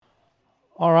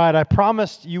All right, I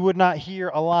promised you would not hear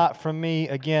a lot from me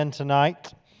again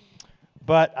tonight,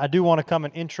 but I do want to come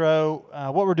and intro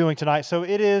what we're doing tonight. So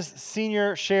it is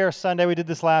Senior Share Sunday. We did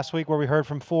this last week where we heard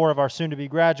from 4 of our soon-to-be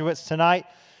graduates. Tonight,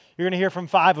 you're going to hear from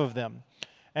 5 of them.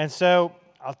 And so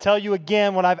I'll tell you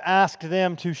again what I've asked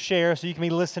them to share so you can be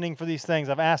listening for these things.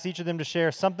 I've asked each of them to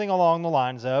share something along the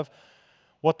lines of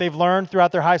what they've learned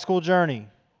throughout their high school journey,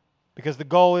 because the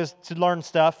goal is to learn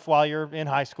stuff while you're in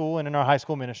high school and in our high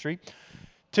school ministry.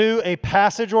 2, a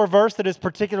passage or verse that is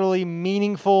particularly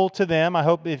meaningful to them. I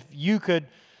hope if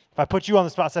I put you on the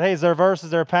spot and said, hey, is there a verse, is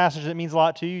there a passage that means a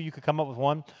lot to you, you could come up with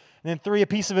one. And then 3, a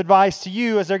piece of advice to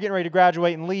you as they're getting ready to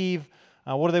graduate and leave.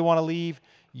 What do they want to leave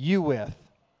you with?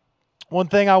 One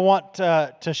thing I want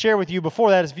to share with you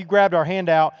before that is if you grabbed our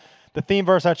handout, the theme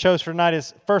verse I chose for tonight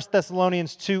is 1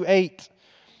 Thessalonians 2:8.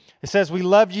 It says, we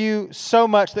loved you so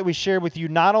much that we shared with you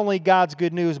not only God's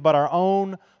good news, but our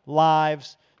own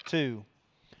lives too.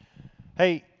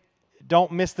 Hey,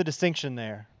 don't miss the distinction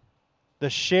there. The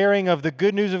sharing of the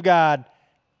good news of God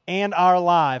and our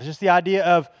lives. Just the idea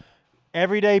of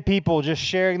everyday people just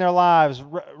sharing their lives,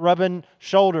 rubbing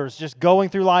shoulders, just going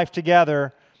through life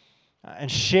together and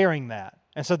sharing that.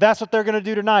 And so that's what they're going to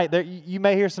do tonight. You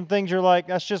may hear some things you're like,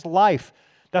 that's just life.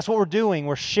 That's what we're doing.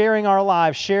 We're sharing our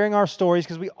lives, sharing our stories,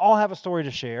 because we all have a story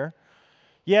to share.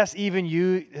 Yes, even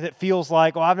you that feels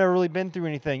like, oh, I've never really been through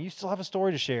anything. You still have a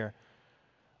story to share.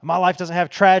 My life doesn't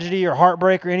have tragedy or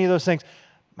heartbreak or any of those things.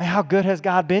 Man, how good has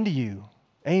God been to you?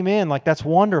 Amen. Like, that's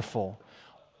wonderful.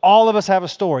 All of us have a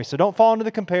story, so don't fall into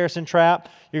the comparison trap.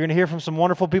 You're going to hear from some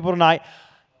wonderful people tonight.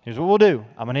 Here's what we'll do.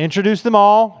 I'm going to introduce them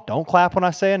all. Don't clap when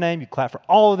I say a name. You clap for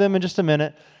all of them in just a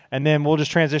minute, and then we'll just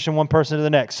transition one person to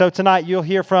the next. So tonight you'll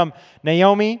hear from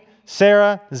Naomi,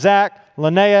 Sarah, Zach,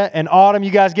 Linnea, and Autumn. You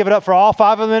guys give it up for all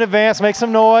 5 of them in advance. Make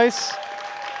some noise.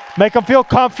 Make them feel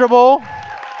comfortable.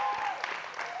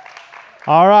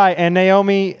 All right, and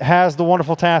Naomi has the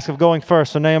wonderful task of going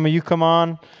first. So Naomi, you come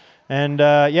on, and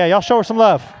y'all show her some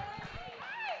love.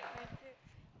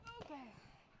 Okay.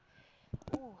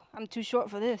 Ooh, I'm too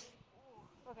short for this.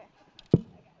 Okay.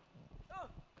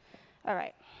 All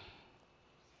right.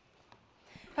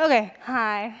 Okay,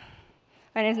 hi.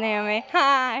 My name's Naomi.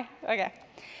 Hi. Okay.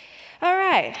 All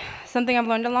right. Something I've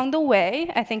learned along the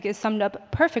way, I think, is summed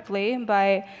up perfectly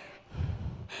by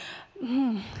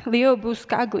Leo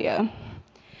Buscaglia.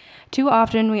 Too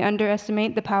often we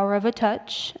underestimate the power of a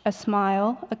touch, a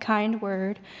smile, a kind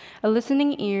word, a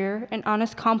listening ear, an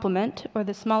honest compliment, or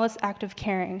the smallest act of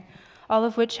caring, all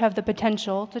of which have the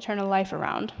potential to turn a life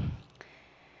around.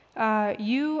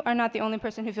 You are not the only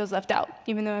person who feels left out,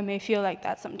 even though it may feel like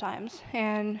that sometimes.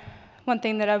 And one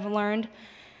thing that I've learned,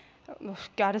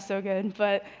 God is so good,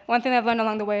 but one thing I've learned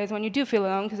along the way is when you do feel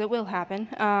alone, because it will happen,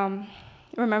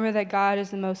 remember that God is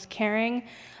the most caring,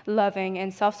 loving,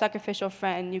 and self-sacrificial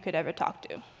friend you could ever talk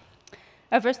to.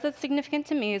 A verse that's significant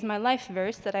to me is my life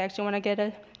verse that I actually want to get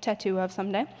a tattoo of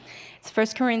someday. It's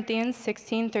 1 Corinthians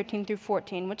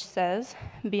 16:13-14, which says,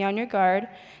 be on your guard,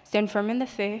 stand firm in the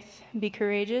faith, be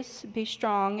courageous, be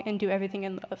strong, and do everything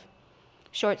in love.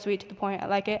 Short, sweet, to the point. I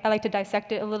like it. I like to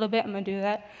dissect it a little bit. I'm going to do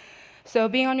that. So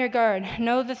being on your guard,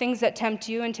 know the things that tempt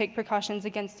you and take precautions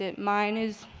against it. Mine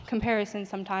is comparison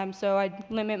sometimes, so I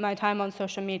limit my time on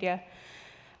social media.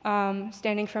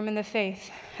 Standing firm in the faith,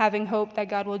 having hope that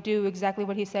God will do exactly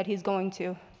what he said he's going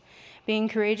to. Being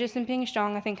courageous and being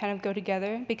strong, I think, kind of go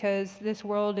together because this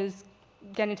world is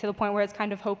getting to the point where it's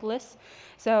kind of hopeless.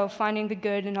 So finding the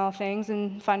good in all things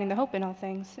and finding the hope in all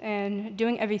things and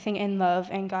doing everything in love,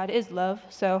 and God is love,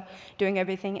 so doing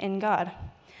everything in God.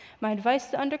 My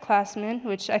advice to underclassmen,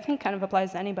 which I think kind of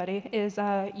applies to anybody, is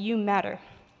you matter,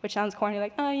 which sounds corny,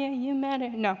 like, oh yeah, you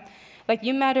matter. No. Like,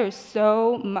 you matter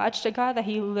so much to God that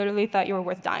he literally thought you were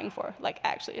worth dying for. Like,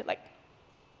 actually, like,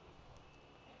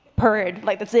 period.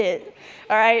 Like, that's it.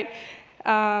 All right?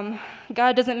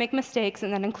 God doesn't make mistakes,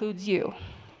 and that includes you.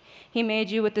 He made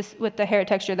you with the hair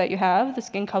texture that you have, the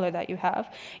skin color that you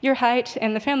have, your height,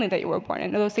 and the family that you were born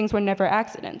in. Those things were never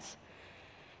accidents.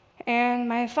 And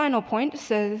my final point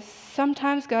says,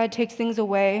 sometimes God takes things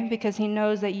away because he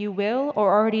knows that you will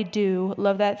or already do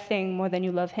love that thing more than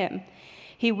you love him.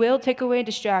 He will take away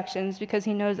distractions because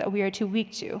he knows that we are too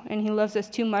weak to, and he loves us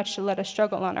too much to let us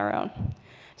struggle on our own.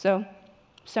 So,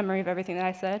 summary of everything that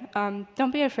I said.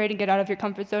 Don't be afraid to get out of your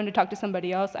comfort zone to talk to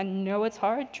somebody else. I know it's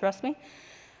hard, trust me,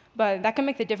 but that can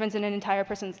make the difference in an entire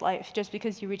person's life just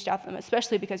because you reached out to them,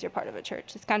 especially because you're part of a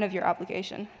church. It's kind of your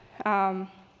obligation.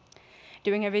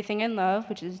 Doing everything in love,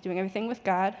 which is doing everything with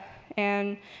God,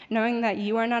 and knowing that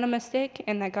you are not a mistake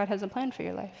and that God has a plan for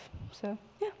your life. So,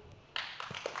 yeah.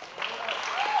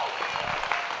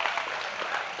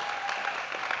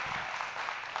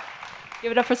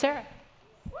 Give it up for Sarah.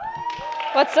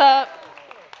 What's up?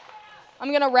 I'm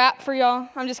going to rap for y'all.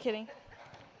 I'm just kidding.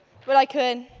 But I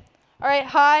could. All right,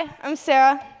 hi, I'm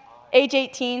Sarah, age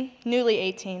 18, newly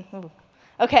 18. Ooh.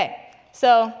 Okay,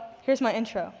 so here's my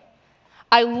intro.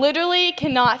 I literally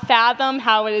cannot fathom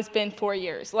how it has been 4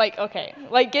 years. Like, okay,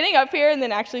 like getting up here and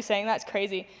then actually saying that's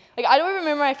crazy. Like, I don't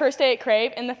remember my first day at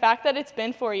Crave, and the fact that it's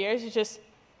been 4 years is just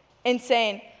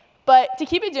insane. But to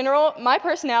keep it general, my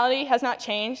personality has not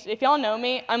changed. If y'all know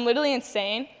me, I'm literally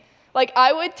insane. Like,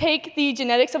 I would take the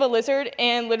genetics of a lizard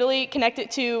and literally connect it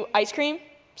to ice cream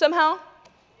somehow.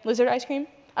 Lizard ice cream?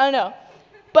 I don't know.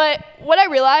 But what I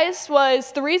realized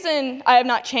was the reason I have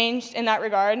not changed in that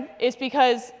regard is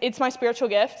because it's my spiritual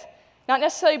gift. Not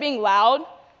necessarily being loud,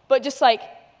 but just like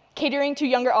catering to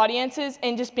younger audiences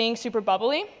and just being super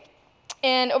bubbly.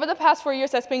 And over the past 4 years,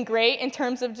 that's been great in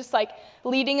terms of just like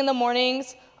leading in the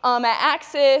mornings at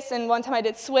Axis, and one time I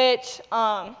did Switch,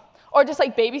 or just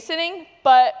like babysitting.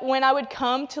 But when I would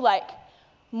come to like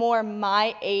more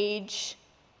my age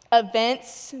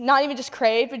events, not even just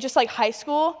Crave, but just like high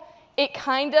school, it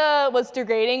kind of was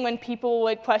degrading when people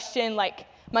would question like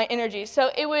my energy.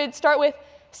 So it would start with,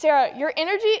 Sarah, your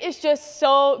energy is just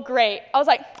so great. I was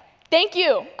like, thank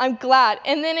you, I'm glad.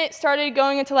 And then it started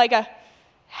going into like a,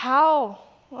 how?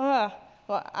 Well,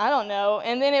 I don't know.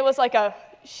 And then it was like a,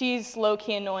 she's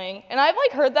low-key annoying. And I've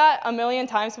like heard that a million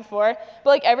times before, but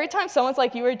like every time someone's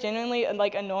like, you were genuinely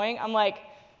like annoying, I'm like,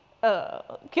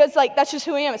 because like that's just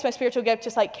who I am. It's my spiritual gift,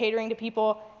 just like catering to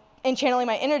people and channeling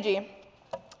my energy.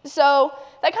 So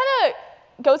that kind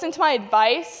of goes into my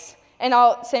advice, and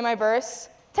I'll say my verse.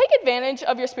 Take advantage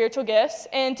of your spiritual gifts,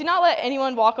 and do not let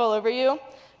anyone walk all over you,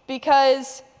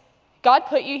 because God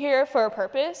put you here for a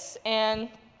purpose, and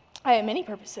I have many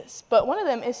purposes, but one of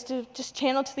them is to just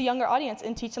channel to the younger audience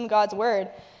and teach them God's word.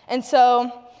 And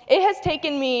so it has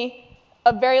taken me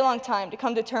a very long time to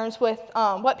come to terms with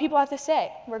what people have to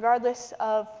say, regardless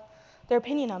of their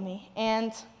opinion on me.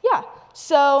 And yeah,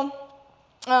 so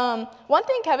one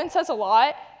thing Kevin says a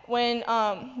lot when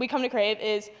we come to Crave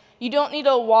is you don't need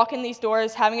to walk in these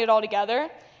doors having it all together.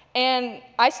 And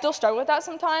I still struggle with that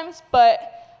sometimes,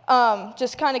 but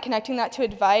just kind of connecting that to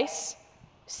advice.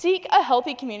 Seek a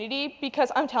healthy community, because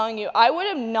I'm telling you, I would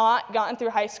have not gotten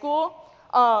through high school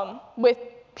with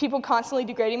people constantly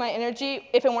degrading my energy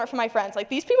if it weren't for my friends. Like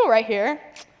these people right here,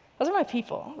 those are my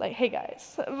people. Like, hey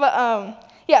guys. But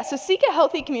yeah, so seek a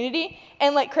healthy community,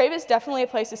 and like Crave is definitely a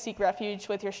place to seek refuge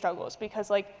with your struggles, because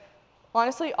like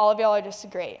honestly, all of y'all are just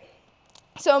great.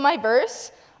 So my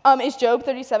verse is Job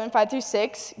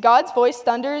 37:5-6. God's voice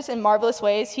thunders in marvelous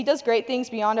ways. He does great things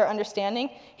beyond our understanding.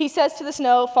 He says to the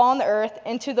snow, fall on the earth,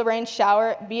 and to the rain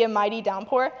shower, be a mighty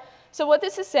downpour. So what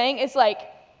this is saying is like,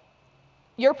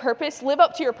 your purpose, live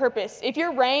up to your purpose. If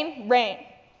you're rain, rain.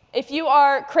 If you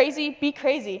are crazy, be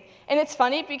crazy. And it's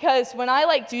funny because when I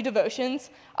like do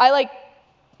devotions, I like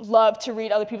love to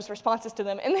read other people's responses to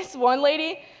them. And this one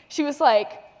lady, she was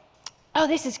like, oh,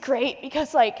 this is great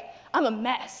because like, I'm a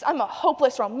mess. I'm a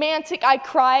hopeless romantic. I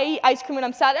cry, eat ice cream when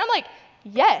I'm sad. And I'm like,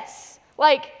 yes.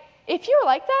 Like, if you're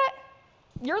like that,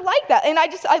 you're like that. And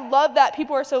I love that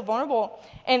people are so vulnerable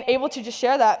and able to just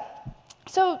share that.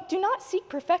 So do not seek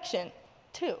perfection,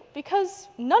 too, because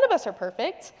none of us are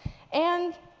perfect,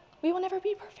 and we will never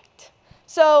be perfect.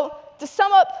 So to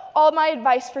sum up all of my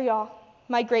advice for y'all,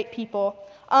 my great people,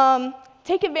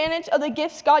 take advantage of the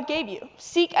gifts God gave you.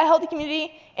 Seek a healthy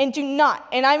community, and do not,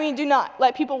 and I mean do not,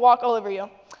 let people walk all over you.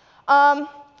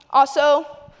 Also,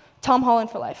 Tom Holland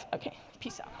for life. Okay,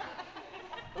 peace out.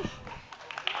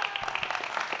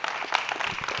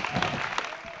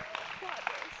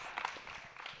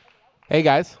 Hey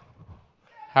guys,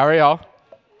 how are y'all?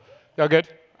 Y'all good?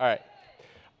 All right,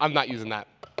 I'm not using that.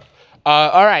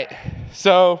 All right,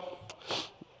 so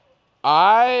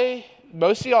a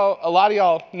lot of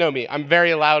y'all know me. I'm a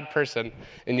very loud person,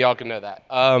 and y'all can know that.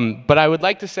 But I would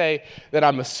like to say that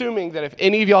I'm assuming that if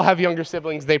any of y'all have younger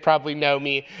siblings, they probably know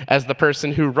me as the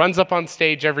person who runs up on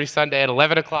stage every Sunday at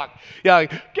 11 o'clock yelling,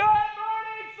 "Good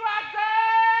morning,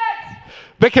 Slackers!"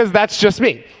 Because that's just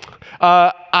me.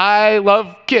 I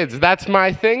love kids. That's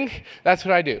my thing. That's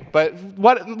what I do. But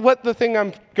what the thing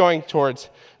I'm going towards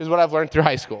is what I've learned through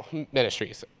high school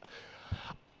ministries.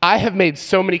 I have made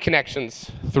so many connections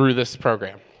through this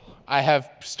program. I have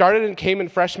started and came in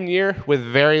freshman year with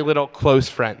very little close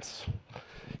friends.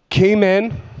 Came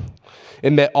in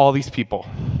and met all these people.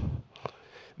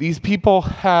 These people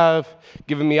have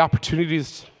given me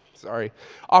opportunities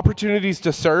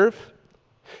to serve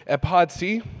at Pod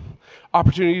C,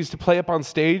 opportunities to play up on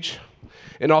stage,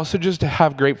 and also just to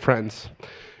have great friends.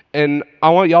 And I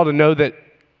want y'all to know that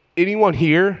anyone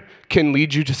here can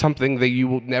lead you to something that you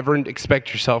will never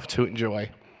expect yourself to enjoy.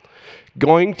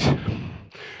 Going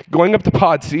up to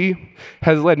Pod C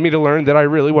has led me to learn that I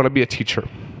really want to be a teacher.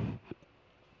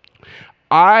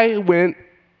 I went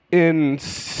in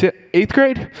 8th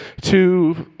grade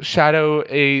to shadow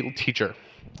a teacher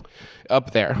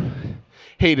up there.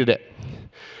 Hated it.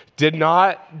 Did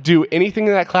not do anything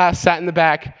in that class, sat in the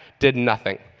back, did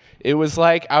nothing. It was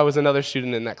like I was another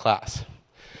student in that class.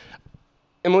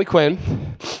 Emily Quinn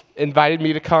invited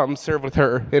me to come serve with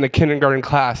her in a kindergarten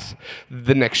class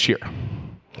the next year.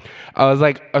 I was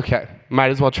like, okay,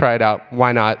 might as well try it out.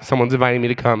 Why not? Someone's inviting me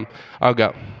to come. I'll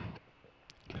go.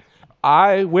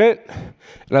 I went,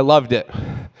 and I loved it.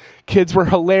 Kids were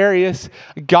hilarious,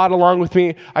 got along with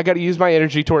me. I got to use my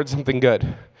energy towards something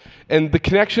good. And the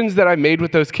connections that I made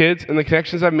with those kids and the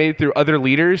connections I've made through other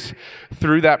leaders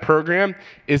through that program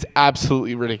is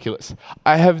absolutely ridiculous.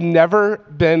 I have never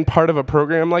been part of a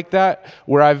program like that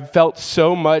where I've felt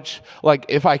so much like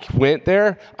if I went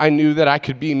there, I knew that I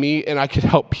could be me and I could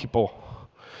help people.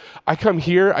 I come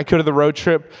here, I go to the road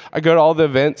trip, I go to all the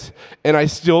events, and I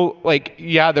still,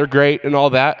 yeah, they're great and all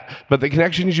that, but the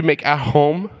connections you make at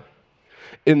home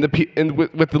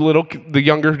with the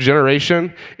younger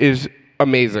generation is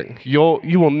amazing.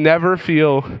 You will never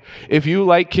feel, if you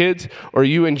like kids or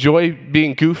you enjoy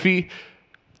being goofy,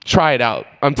 try it out.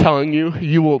 I'm telling you,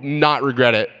 you will not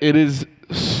regret it. It is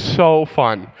so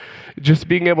fun, just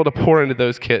being able to pour into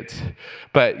those kids.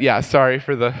 But yeah, sorry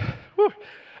for the,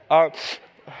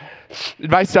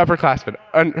 advice to upperclassmen.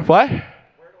 What? Where do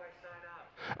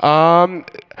I sign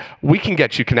up? We can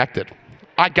get you connected.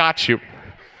 I got you.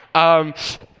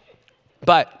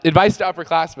 But advice to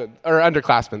upperclassmen, or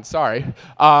underclassmen, sorry.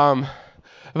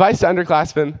 Advice to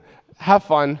underclassmen, have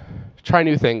fun, try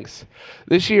new things.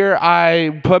 This year,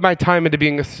 I put my time into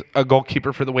being a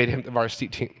goalkeeper for the Wade Hampton varsity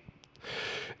team.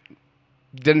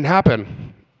 Didn't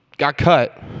happen. Got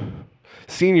cut.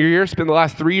 Senior year, spent the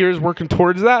last 3 years working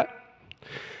towards that.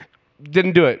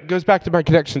 Didn't do it. Goes back to my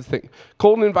connections thing.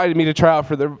 Colton invited me to try out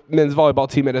for the men's volleyball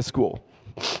team at his school.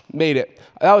 Made it.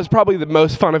 That was probably the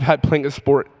most fun I've had playing a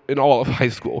sport in all of high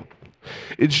school.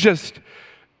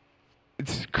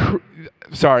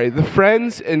 Sorry, the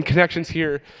friends and connections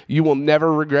here you will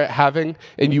never regret having,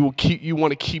 and you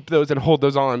want to keep those and hold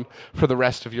those on for the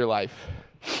rest of your life.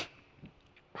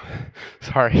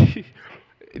 Sorry.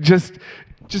 just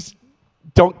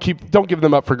don't give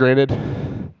them up for granted.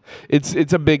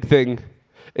 It's a big thing,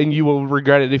 and you will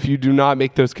regret it if you do not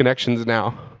make those connections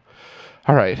now.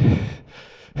 All right.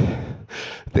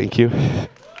 Thank you.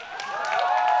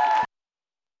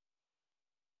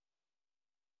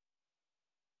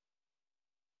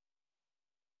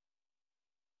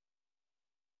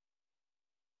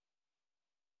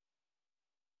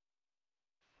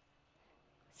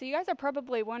 So you guys are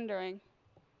probably wondering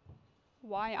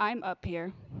why I'm up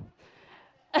here.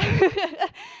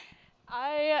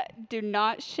 I do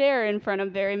not share in front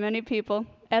of very many people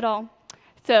at all.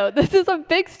 So this is a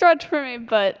big stretch for me,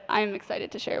 but I'm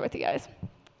excited to share with you guys.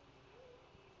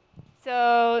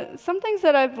 So some things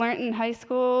that I've learned in high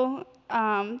school,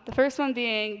 the first one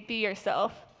being be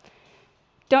yourself.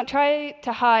 Don't try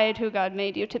to hide who God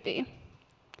made you to be.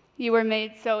 You were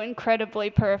made so incredibly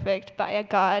perfect by a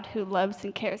God who loves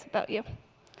and cares about you.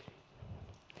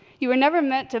 You were never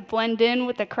meant to blend in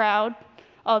with the crowd,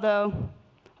 although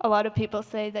a lot of people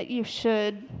say that you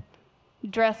should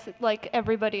dress like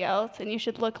everybody else and you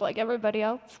should look like everybody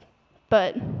else.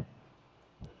 But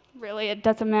really, it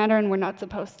doesn't matter, and we're not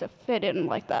supposed to fit in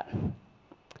like that.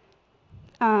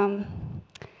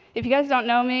 If you guys don't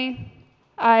know me,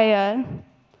 I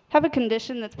have a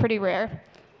condition that's pretty rare.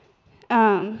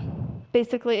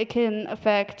 Basically, it can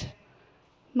affect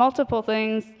multiple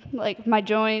things, like my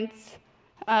joints,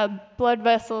 blood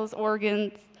vessels,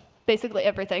 organs, basically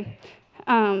everything.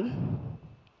 I've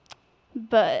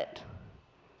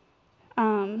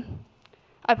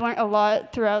learned a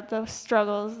lot throughout the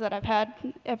struggles that I've had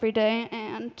every day,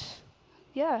 and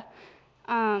yeah.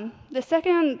 The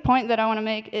second point that I want to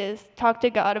make is talk to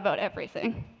God about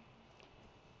everything.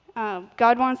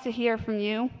 God wants to hear from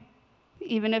you,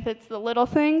 even if it's the little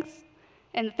things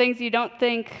and the things you don't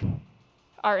think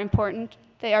are important.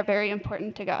 They are very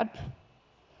important to God.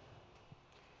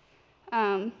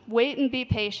 Wait and be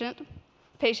patient.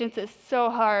 Patience is so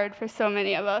hard for so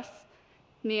many of us,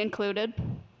 me included,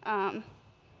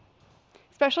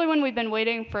 especially when we've been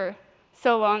waiting for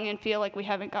so long and feel like we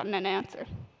haven't gotten an answer.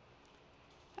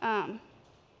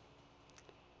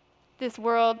 This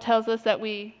world tells us that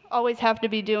we always have to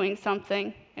be doing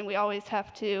something and we always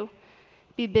have to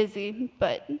be busy,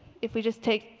 but if we just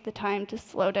take the time to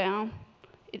slow down,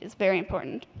 it is very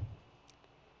important.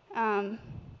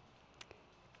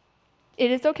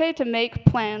 It is okay to make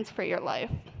plans for your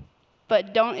life,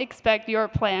 but don't expect your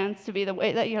plans to be the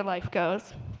way that your life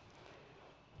goes.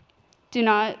 Do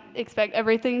not expect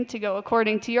everything to go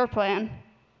according to your plan,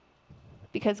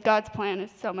 because God's plan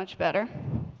is so much better.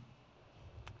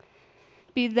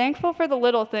 Be thankful for the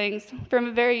little things. From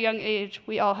a very young age,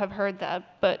 we all have heard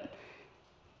that, but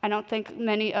I don't think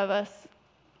many of us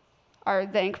are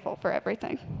thankful for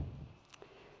everything.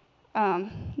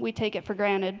 We take it for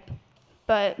granted,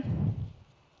 but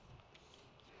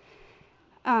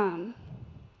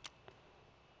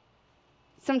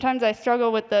sometimes I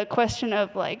struggle with the question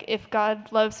of, like, if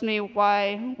God loves me,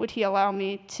 why would he allow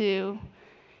me to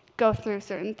go through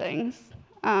certain things?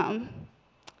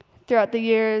 Throughout the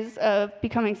years of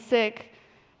becoming sick,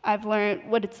 I've learned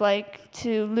what it's like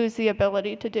to lose the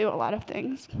ability to do a lot of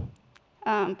things.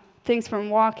 Things from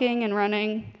walking and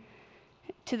running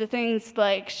to the things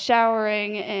like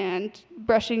showering and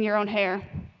brushing your own hair.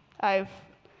 I've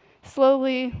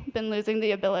slowly been losing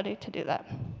the ability to do that.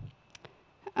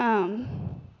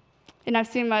 And I've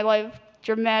seen my life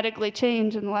dramatically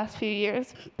change in the last few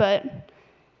years, but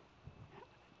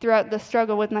throughout the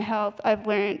struggle with my health, I've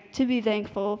learned to be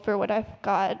thankful for what I've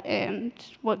got and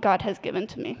what God has given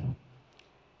to me.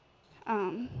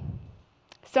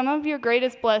 Some of your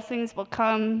greatest blessings will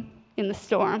come in the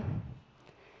storm.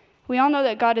 We all know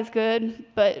that God is good,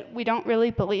 but we don't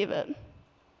really believe it.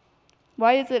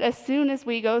 Why is it as soon as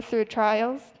we go through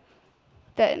trials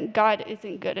that God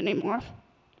isn't good anymore?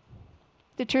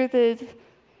 The truth is,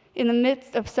 in the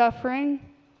midst of suffering,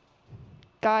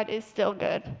 God is still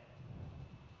good.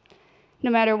 No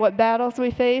matter what battles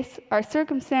we face, our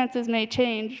circumstances may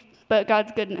change, but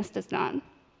God's goodness does not.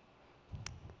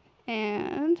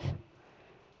 And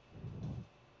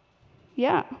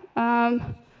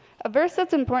a verse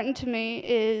that's important to me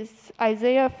is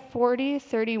Isaiah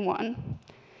 40:31.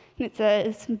 And it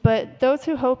says, "But those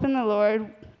who hope in the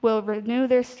Lord will renew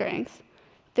their strength.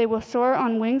 They will soar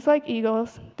on wings like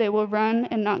eagles. They will run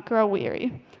and not grow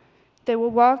weary. They will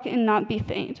walk and not be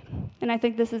faint." And I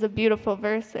think this is a beautiful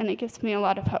verse, and it gives me a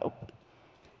lot of hope.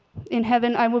 In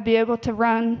heaven, I will be able to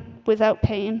run without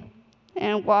pain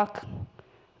and walk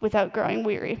without growing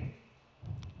weary.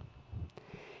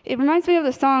 It reminds me of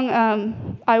the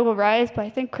song "I Will Rise" by, I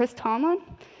think, Chris Tomlin,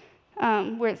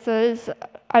 where it says,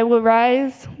 "I will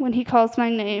rise when he calls my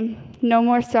name. No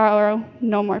more sorrow,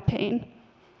 no more pain.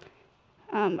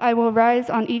 I will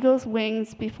rise on eagle's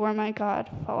wings before my God,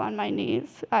 fall on my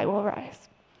knees, I will rise."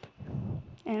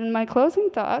 And my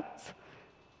closing thoughts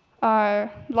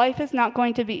are, life is not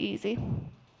going to be easy,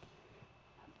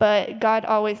 but God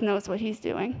always knows what he's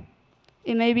doing.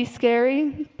 It may be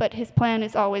scary, but his plan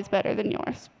is always better than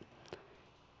yours.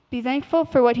 Be thankful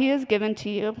for what he has given to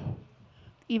you,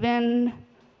 even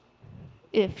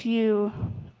if you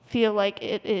feel like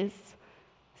it is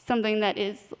something that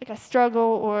is like a struggle,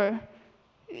 or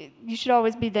you should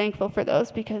always be thankful for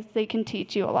those because they can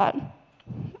teach you a lot.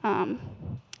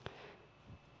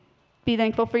 Be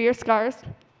thankful for your scars.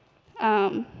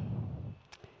 And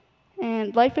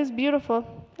life is beautiful.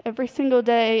 Every single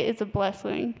day is a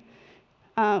blessing.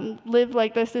 Live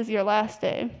like this is your last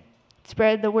day.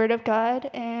 Spread the word of God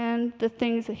and the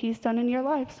things that he's done in your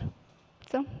lives.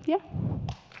 So, yeah.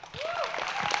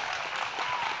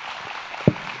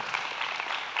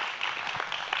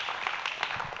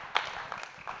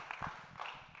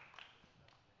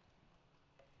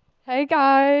 Hey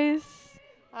guys.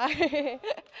 Hi.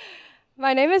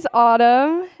 My name is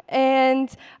Autumn, and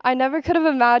I never could have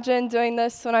imagined doing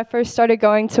this when I first started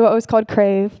going to what was called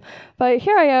Crave. But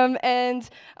here I am, and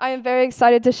I am very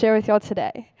excited to share with y'all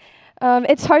today.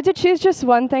 It's hard to choose just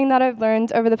one thing that I've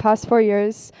learned over the past 4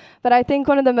 years, but I think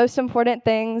one of the most important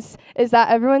things is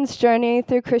that everyone's journey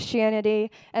through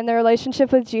Christianity and their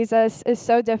relationship with Jesus is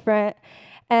so different,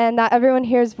 and that everyone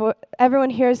hears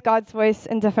God's voice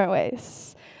in different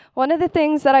ways. One of the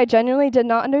things that I genuinely did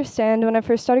not understand when I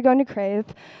first started going to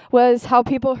Crave was how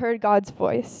people heard God's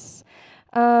voice.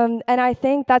 And I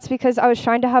think that's because I was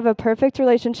trying to have a perfect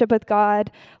relationship with God,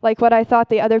 like what I thought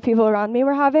the other people around me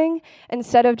were having,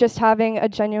 instead of just having a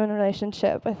genuine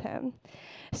relationship with him.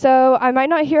 So I might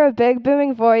not hear a big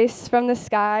booming voice from the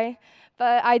sky,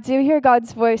 but I do hear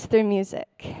God's voice through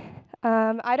music.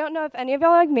 I don't know if any of y'all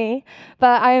are like me,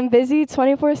 but I am busy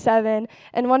 24/7,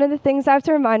 and one of the things I have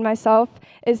to remind myself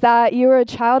is that you were a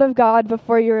child of God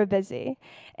before you were busy.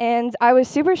 And I was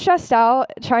super stressed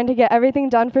out trying to get everything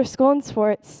done for school and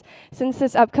sports, since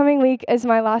this upcoming week is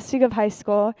my last week of high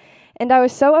school, And I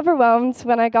was so overwhelmed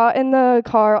when I got in the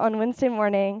car on Wednesday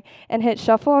morning and hit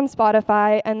shuffle on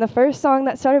Spotify, and the first song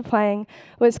that started playing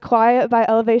was Quiet by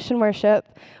Elevation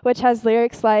Worship, which has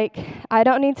lyrics like, I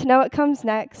don't need to know what comes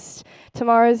next,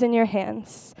 tomorrow's in your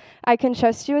hands. I can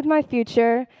trust you with my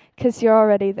future, because you're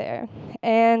already there.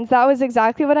 And that was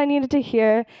exactly what I needed to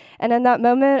hear. And in that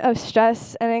moment of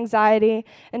stress and anxiety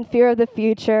and fear of the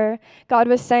future, God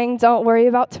was saying, don't worry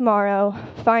about tomorrow.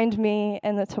 Find me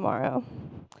in the tomorrow.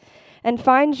 And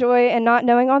find joy in not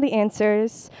knowing all the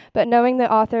answers, but knowing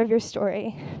the author of your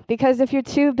story. Because if you're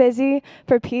too busy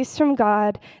for peace from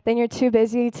God, then you're too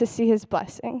busy to see his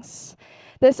blessings.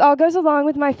 This all goes along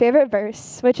with my favorite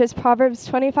verse, which is Proverbs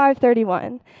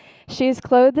 25:31. She is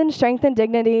clothed in strength and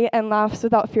dignity and laughs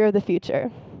without fear of the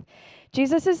future.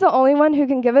 Jesus is the only one who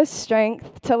can give us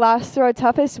strength to last through our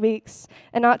toughest weeks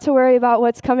and not to worry about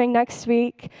what's coming next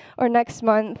week or next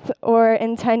month or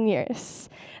in 10 years.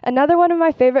 Another one of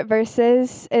my favorite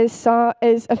verses is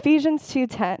Ephesians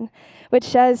 2:10, which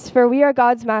says, for we are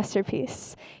God's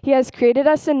masterpiece. He has created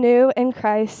us anew in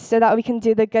Christ so that we can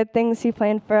do the good things he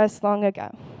planned for us long ago.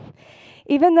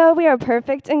 Even though we are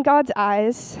perfect in God's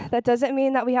eyes, that doesn't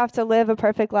mean that we have to live a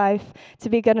perfect life to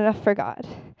be good enough for God.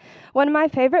 One of my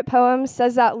favorite poems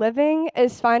says that living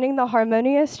is finding the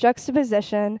harmonious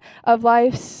juxtaposition of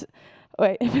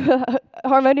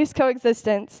harmonious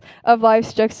coexistence of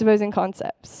life's juxtaposing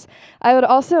concepts. I would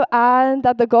also add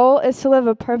that the goal is to live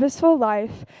a purposeful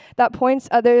life that points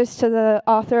others to the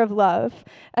author of love,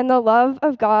 and the love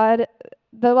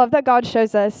that God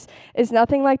shows us is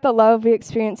nothing like the love we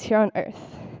experience here on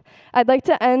earth. I'd like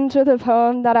to end with a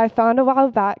poem that I found a while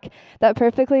back that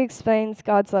perfectly explains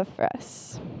God's love for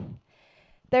us.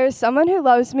 There is someone who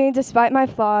loves me despite my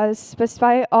flaws,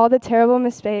 despite all the terrible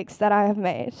mistakes that I have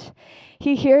made.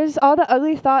 He hears all the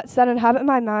ugly thoughts that inhabit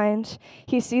my mind.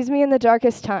 He sees me in the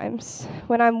darkest times,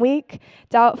 when I'm weak,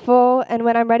 doubtful, and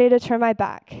when I'm ready to turn my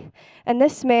back. And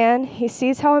this man, he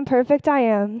sees how imperfect I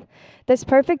am. This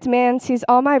perfect man sees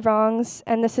all my wrongs,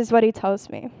 and this is what he tells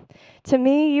me. To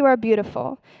me, you are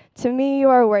beautiful. To me, you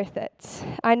are worth it.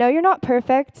 I know you're not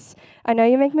perfect. I know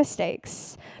you make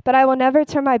mistakes, but I will never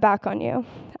turn my back on you.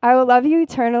 I will love you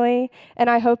eternally, and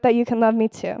I hope that you can love me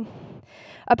too.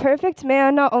 A perfect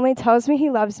man not only tells me he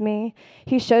loves me,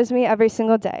 he shows me every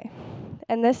single day.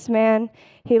 And this man,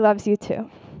 he loves you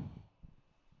too.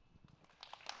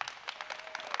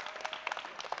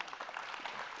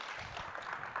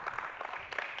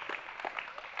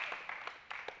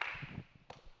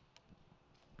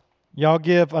 Y'all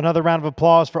give another round of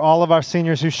applause for all of our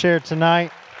seniors who shared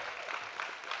tonight.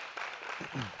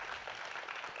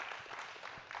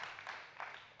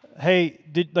 Hey,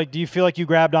 do you feel like you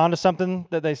grabbed onto something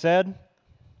that they said?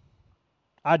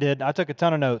 I did. I took a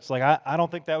ton of notes. I don't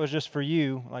think that was just for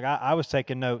you. I was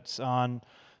taking notes on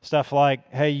stuff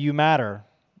like, hey, you matter.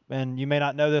 And you may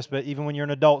not know this, but even when you're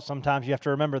an adult, sometimes you have to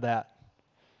remember that.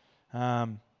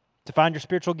 To find your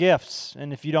spiritual gifts.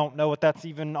 And if you don't know what that's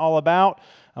even all about,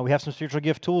 we have some spiritual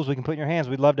gift tools we can put in your hands.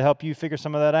 We'd love to help you figure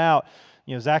some of that out.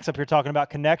 You know, Zach's up here talking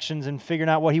about connections and figuring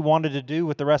out what he wanted to do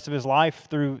with the rest of his life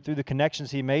through the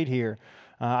connections he made here.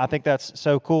 I think that's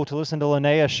so cool to listen to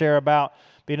Linnea share about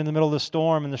being in the middle of the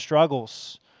storm and the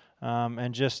struggles,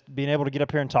 and just being able to get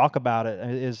up here and talk about it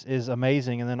is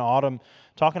amazing. And then Autumn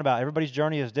talking about everybody's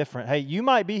journey is different. Hey, you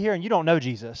might be here and you don't know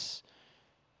Jesus.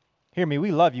 Hear me,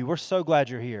 we love you. We're so glad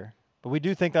you're here. But we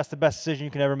do think that's the best decision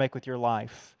you can ever make with your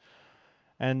life.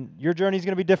 And your journey is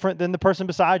going to be different than the person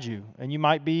beside you. And you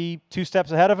might be 2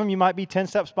 steps ahead of them. You might be 10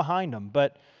 steps behind them.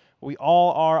 But we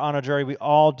all are on a journey. We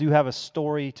all do have a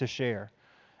story to share.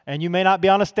 And you may not be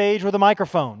on a stage with a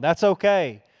microphone. That's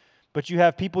okay. But you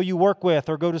have people you work with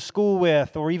or go to school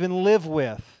with or even live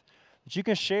with that you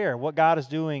can share what God is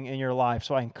doing in your life.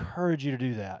 So I encourage you to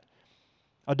do that.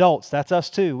 Adults, that's us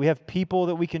too. We have people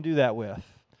that we can do that with.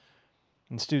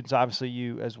 And students, obviously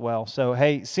you as well. So,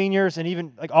 hey, seniors, and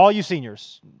even like all you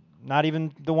seniors, not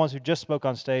even the ones who just spoke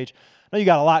on stage, I know you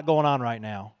got a lot going on right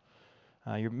now.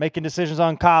 You're making decisions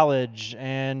on college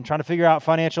and trying to figure out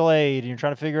financial aid, and you're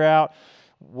trying to figure out,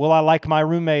 will I like my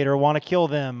roommate or want to kill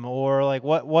them, or like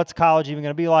what's college even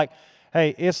going to be like?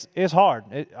 Hey, it's hard.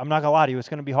 I'm not going to lie to you. It's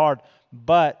going to be hard.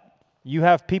 But you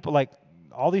have people like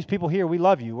all these people here. We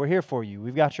love you. We're here for you.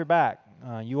 We've got your back.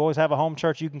 You always have a home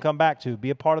church you can come back to. Be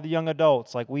a part of the young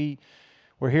adults. Like we're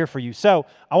here for you. So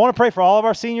I want to pray for all of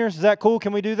our seniors. Is that cool?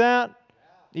 Can we do that?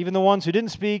 Yeah. Even the ones who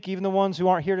didn't speak, even the ones who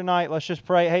aren't here tonight. Let's just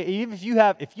pray. Hey, even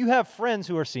if you have friends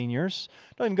who are seniors,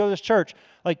 don't even go to this church.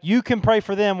 Like you can pray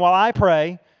for them while I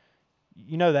pray.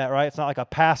 You know that, right? It's not like a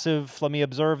passive, let me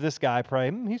observe this guy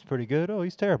pray. He's pretty good. Oh,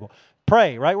 he's terrible.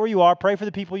 Pray right where you are. Pray for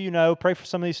the people you know. Pray for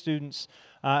some of these students.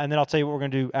 and then I'll tell you what we're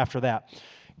going to do after that.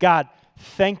 God,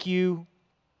 thank you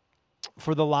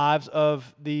for the lives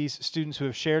of these students who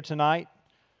have shared tonight,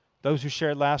 those who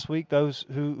shared last week, those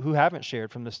who haven't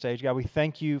shared from the stage. God, we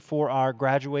thank you for our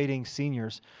graduating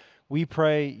seniors. We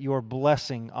pray your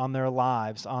blessing on their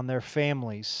lives, on their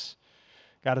families.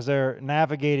 God, as they're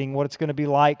navigating what it's going to be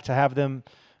like to have them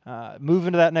move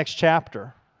into that next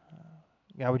chapter.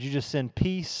 God, would you just send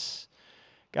peace?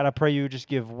 God, I pray you would just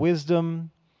give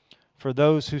wisdom for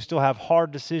those who still have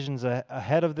hard decisions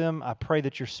ahead of them. I pray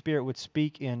that your Spirit would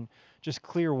speak in just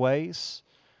clear ways.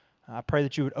 I pray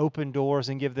that you would open doors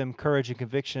and give them courage and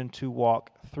conviction to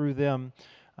walk through them.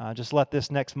 Just let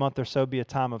this next month or so be a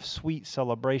time of sweet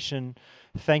celebration.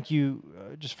 Thank you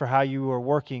just for how you are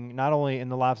working, not only in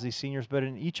the lives of these seniors, but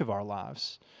in each of our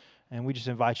lives. And we just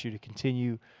invite you to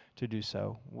continue to do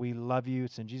so. We love you.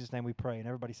 It's in Jesus' name we pray. And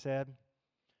everybody said...